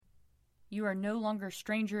You are no longer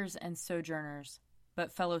strangers and sojourners,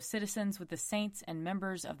 but fellow citizens with the saints and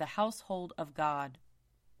members of the household of God.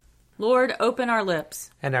 Lord, open our lips,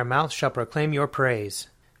 and our mouth shall proclaim your praise.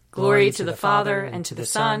 Glory to the Father, and to the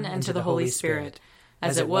Son, and to the Holy Spirit,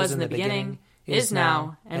 as it was in the beginning, is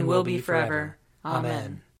now, and will be forever.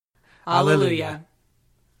 Amen. Alleluia.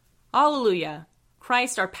 Alleluia.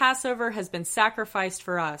 Christ our Passover has been sacrificed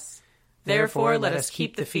for us. Therefore let us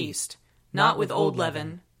keep the feast, not with old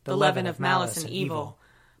leaven, the leaven of malice and evil,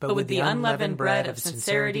 but with the unleavened bread of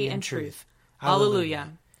sincerity and truth.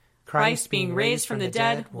 Alleluia. Christ, being raised from the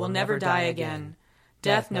dead, will never die again.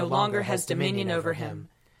 Death no longer has dominion over him.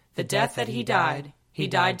 The death that he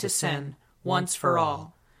died to sin, once for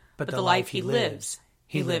all. But the life he lives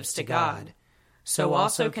to God. So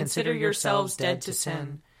also consider yourselves dead to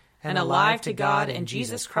sin, and alive to God in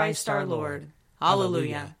Jesus Christ our Lord.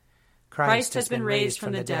 Alleluia. Christ has been raised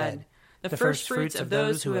from the dead, the firstfruits of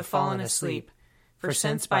those who have fallen asleep. For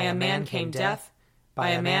since by a man came death, by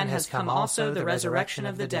a man has come also the resurrection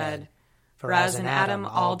of the dead. For as in Adam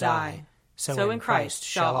all die, so in Christ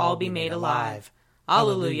shall all be made alive.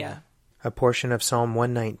 Alleluia. A portion of Psalm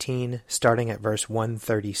 119, starting at verse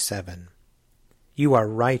 137. You are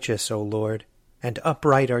righteous, O Lord, and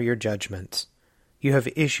upright are your judgments. You have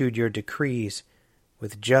issued your decrees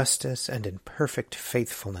with justice and in perfect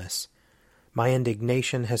faithfulness. My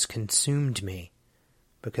indignation has consumed me,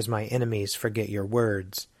 because my enemies forget your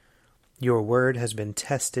words. Your word has been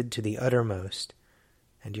tested to the uttermost,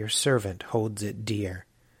 and your servant holds it dear.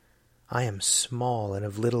 I am small and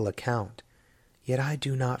of little account, yet I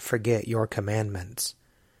do not forget your commandments.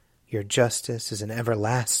 Your justice is an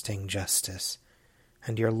everlasting justice,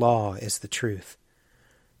 and your law is the truth.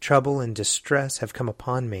 Trouble and distress have come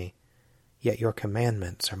upon me, yet your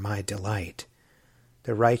commandments are my delight.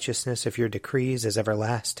 The righteousness of your decrees is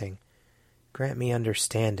everlasting. Grant me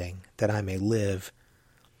understanding, that I may live.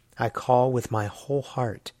 I call with my whole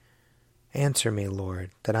heart. Answer me, Lord,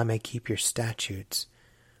 that I may keep your statutes.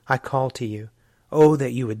 I call to you, oh,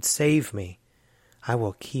 that you would save me. I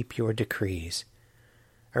will keep your decrees.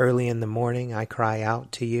 Early in the morning I cry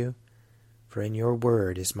out to you, for in your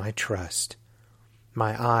word is my trust.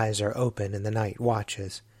 My eyes are open in the night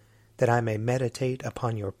watches, that I may meditate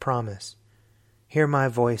upon your promise. Hear my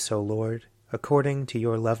voice, O Lord, according to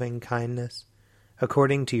your loving kindness.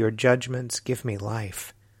 According to your judgments, give me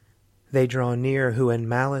life. They draw near who in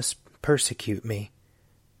malice persecute me.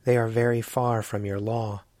 They are very far from your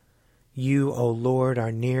law. You, O Lord,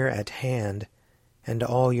 are near at hand, and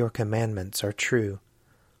all your commandments are true.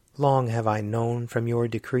 Long have I known from your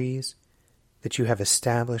decrees that you have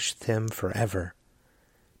established them forever.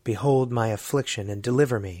 Behold my affliction and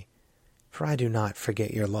deliver me, for I do not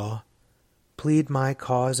forget your law. Plead my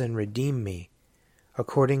cause and redeem me.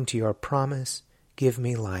 According to your promise, give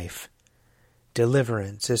me life.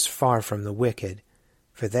 Deliverance is far from the wicked,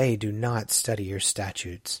 for they do not study your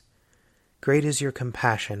statutes. Great is your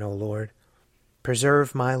compassion, O Lord.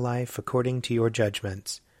 Preserve my life according to your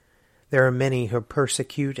judgments. There are many who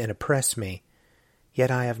persecute and oppress me,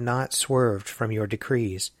 yet I have not swerved from your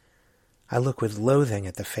decrees. I look with loathing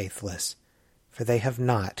at the faithless, for they have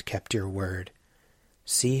not kept your word.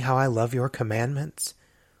 See how I love your commandments.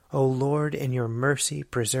 O Lord, in your mercy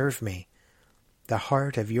preserve me. The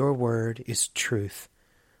heart of your word is truth.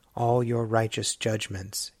 All your righteous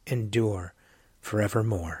judgments endure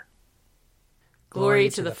forevermore. Glory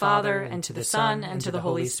to the Father, and to the Son, and to the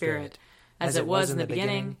Holy Spirit, as it was in the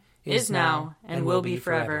beginning, is now, and will be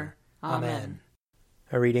forever. Amen.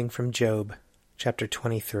 A reading from Job, chapter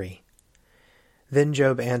 23. Then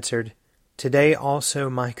Job answered, Today also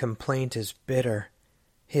my complaint is bitter.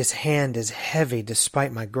 His hand is heavy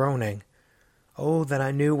despite my groaning. Oh, that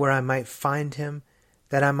I knew where I might find him,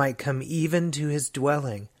 that I might come even to his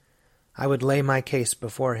dwelling. I would lay my case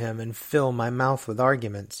before him and fill my mouth with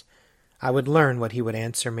arguments. I would learn what he would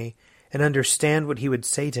answer me, and understand what he would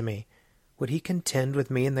say to me. Would he contend with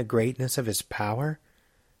me in the greatness of his power?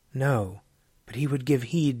 No, but he would give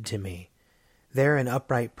heed to me. There an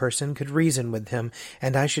upright person could reason with him,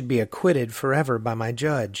 and I should be acquitted forever by my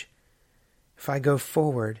judge. If I go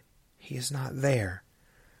forward, he is not there,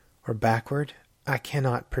 or backward, I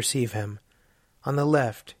cannot perceive him. On the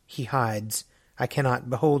left he hides, I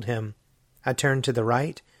cannot behold him. I turn to the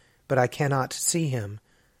right, but I cannot see him.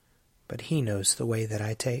 But he knows the way that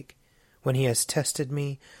I take. When he has tested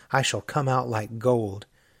me, I shall come out like gold.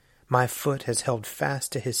 My foot has held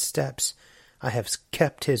fast to his steps. I have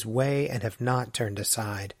kept his way and have not turned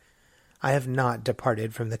aside. I have not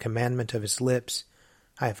departed from the commandment of his lips.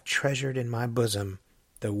 I have treasured in my bosom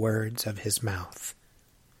the words of his mouth.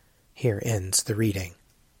 Here ends the reading.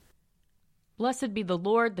 Blessed be the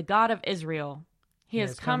Lord, the God of Israel. He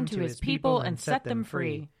has come to his people and set them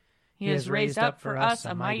free. He has raised up for us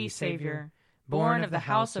a mighty Savior, born of the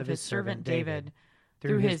house of his servant David.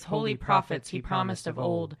 Through his holy prophets he promised of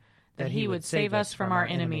old that he would save us from our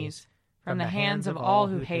enemies, from the hands of all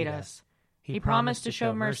who hate us. He promised to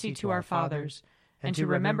show mercy to our fathers, and to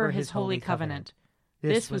remember his holy covenant.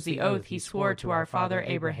 This was the oath he swore to our father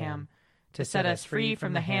Abraham, to set us free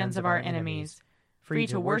from the hands of our enemies, free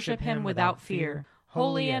to worship him without fear,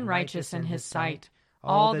 holy and righteous in his sight,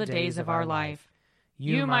 all the days of our life.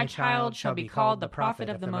 You, my child, shall be called the prophet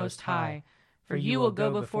of the Most High, for you will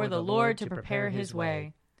go before the Lord to prepare his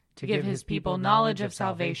way, to give his people knowledge of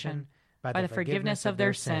salvation, by the forgiveness of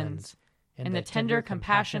their sins. In the tender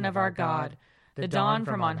compassion of our God, the dawn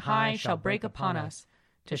from on high shall break upon us,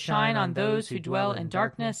 to shine on those who dwell in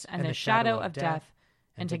darkness and the shadow of death,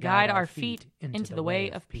 and to guide our feet into the way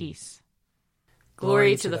of peace.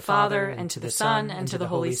 Glory to the Father, and to the Son, and to the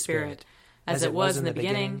Holy Spirit, as it was in the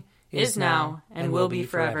beginning, is now, and will be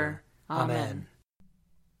forever. Amen.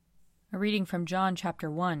 A reading from John chapter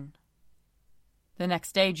 1. The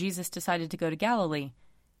next day Jesus decided to go to Galilee.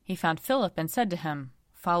 He found Philip and said to him,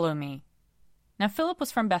 "Follow me." Now Philip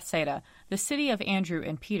was from Bethsaida, the city of Andrew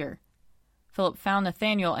and Peter. Philip found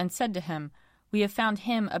Nathanael and said to him, "We have found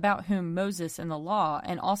him about whom Moses and the law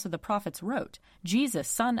and also the prophets wrote, Jesus,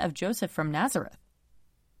 son of Joseph from Nazareth."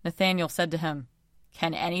 Nathanael said to him,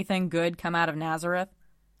 "Can anything good come out of Nazareth?"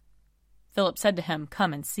 Philip said to him,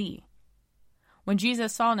 "Come and see." When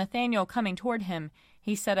Jesus saw Nathanael coming toward him,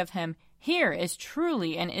 he said of him, "Here is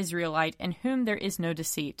truly an Israelite in whom there is no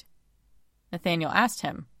deceit." Nathanael asked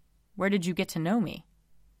him, "Where did you get to know me?"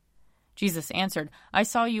 Jesus answered, "I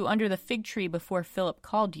saw you under the fig tree before Philip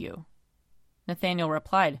called you." Nathanael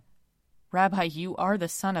replied, "Rabbi, you are the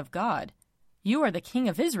Son of God. You are the King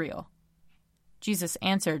of Israel." Jesus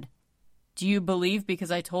answered, "Do you believe because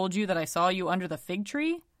I told you that I saw you under the fig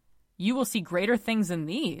tree? You will see greater things than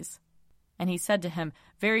these." And he said to him,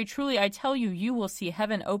 "Very truly I tell you, you will see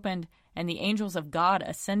heaven opened and the angels of God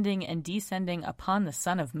ascending and descending upon the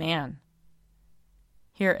Son of Man."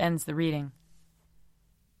 Here ends the reading.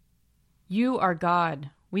 You are God,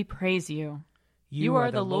 we praise you. You are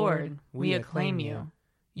the Lord, we acclaim you.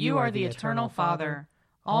 You are the eternal Father,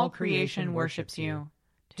 all creation worships you.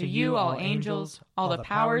 To you all angels, all the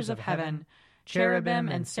powers of heaven, cherubim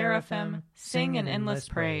and seraphim, sing an endless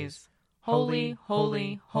praise. Holy,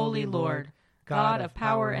 holy, holy Lord, God of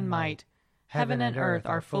power and might, heaven and earth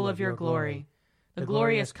are full of your glory. The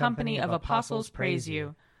glorious company of apostles praise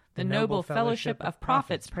you. The noble fellowship of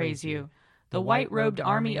prophets praise you. The white-robed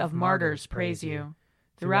army of martyrs praise you.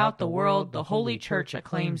 Throughout the world the holy church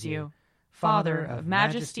acclaims you. Father of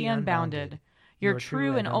majesty unbounded, your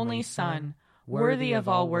true and only Son, worthy of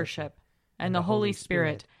all worship, and the Holy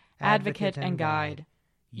Spirit, advocate and guide.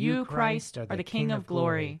 You, Christ, are the King of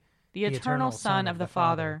glory, the eternal Son of the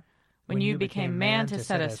Father. When you became man to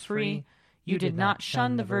set us free, you did not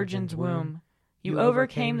shun the Virgin's womb. You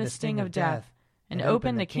overcame the sting of death and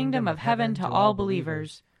opened the kingdom of heaven to all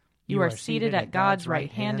believers. You are seated at God's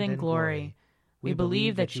right hand in glory. We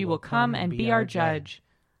believe that you will come and be our judge.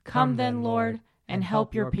 Come then, Lord, and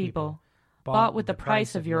help your people, bought with the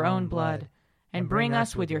price of your own blood, and bring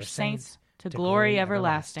us with your saints to glory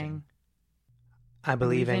everlasting. I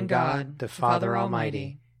believe in God, the Father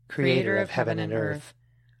Almighty, creator of heaven and earth.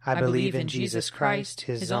 I believe in Jesus Christ,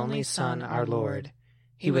 his only Son, our Lord.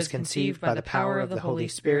 He was conceived by the power of the Holy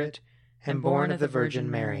Spirit and born of the Virgin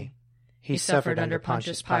Mary. He suffered under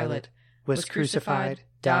Pontius Pilate, was crucified,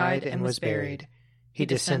 died, and was buried. He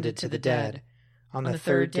descended to the dead. On the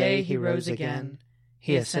third day he rose again.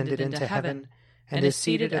 He ascended into heaven and is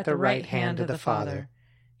seated at the right hand of the Father.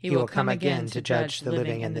 He will come again to judge the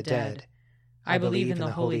living and the dead. I believe in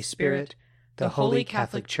the Holy Spirit, the Holy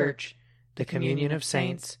Catholic Church, the communion of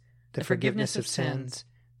saints, the forgiveness of sins,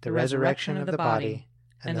 the resurrection of the body,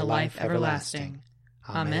 and the life everlasting.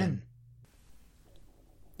 Amen.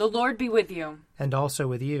 The Lord be with you. And also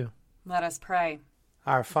with you. Let us pray.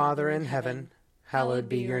 Our Father in heaven, hallowed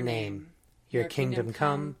be your name. Your kingdom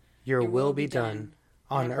come, your will be done,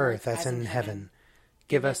 on earth as in heaven.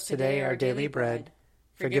 Give us today our daily bread.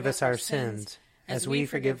 Forgive us our sins, as we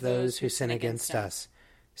forgive those who sin against us.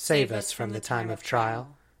 Save us from the time of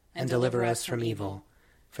trial, and deliver us from evil.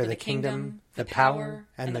 For the kingdom, the power,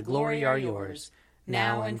 and the glory are yours,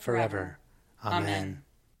 now and forever. Amen.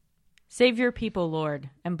 Save your people, Lord,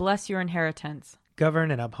 and bless your inheritance.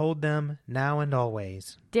 Govern and uphold them, now and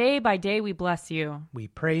always. Day by day we bless you. We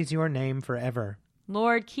praise your name forever.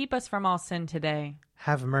 Lord, keep us from all sin today.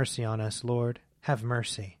 Have mercy on us, Lord. Have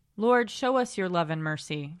mercy. Lord, show us your love and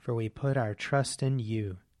mercy. For we put our trust in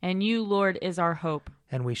you. And you, Lord, is our hope.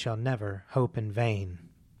 And we shall never hope in vain.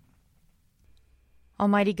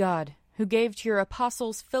 Almighty God, who gave to your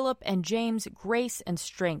apostles Philip and James grace and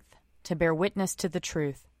strength to bear witness to the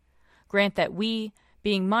truth, grant that we,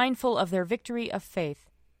 being mindful of their victory of faith,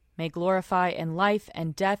 may glorify in life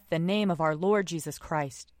and death the name of our Lord Jesus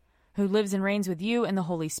Christ, who lives and reigns with you in the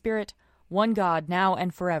Holy Spirit, one God, now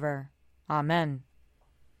and forever. Amen.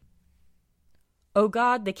 O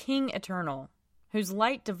God, the King eternal, whose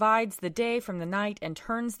light divides the day from the night and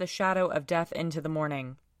turns the shadow of death into the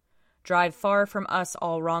morning, drive far from us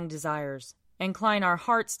all wrong desires, incline our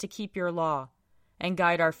hearts to keep your law, and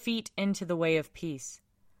guide our feet into the way of peace,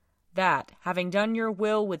 that, having done your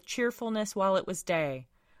will with cheerfulness while it was day,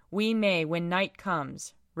 we may, when night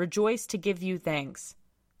comes, rejoice to give you thanks.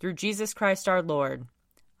 Through Jesus Christ our Lord.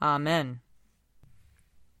 Amen.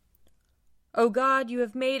 O God, you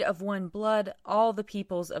have made of one blood all the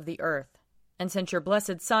peoples of the earth, and sent your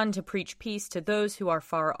blessed Son to preach peace to those who are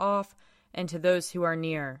far off and to those who are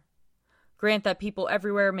near. Grant that people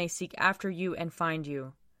everywhere may seek after you and find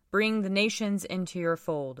you. Bring the nations into your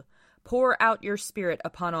fold. Pour out your Spirit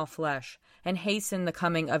upon all flesh, and hasten the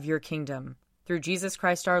coming of your kingdom. Through Jesus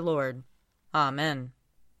Christ our Lord. Amen.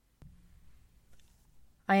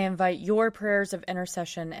 I invite your prayers of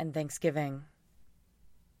intercession and thanksgiving.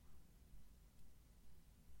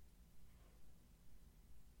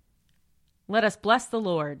 Let us bless the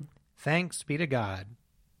Lord. Thanks be to God.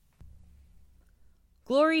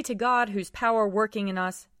 Glory to God, whose power working in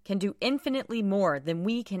us can do infinitely more than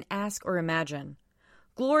we can ask or imagine.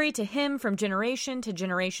 Glory to him from generation to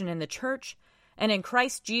generation in the church and in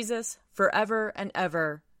Christ Jesus forever and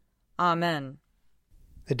ever. Amen.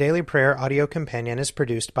 The Daily Prayer audio companion is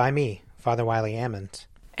produced by me, Father Wiley Ammons.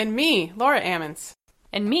 And me, Laura Ammons.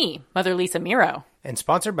 And me, Mother Lisa Miro. And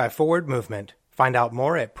sponsored by Forward Movement. Find out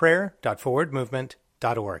more at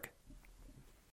prayer.forwardmovement.org.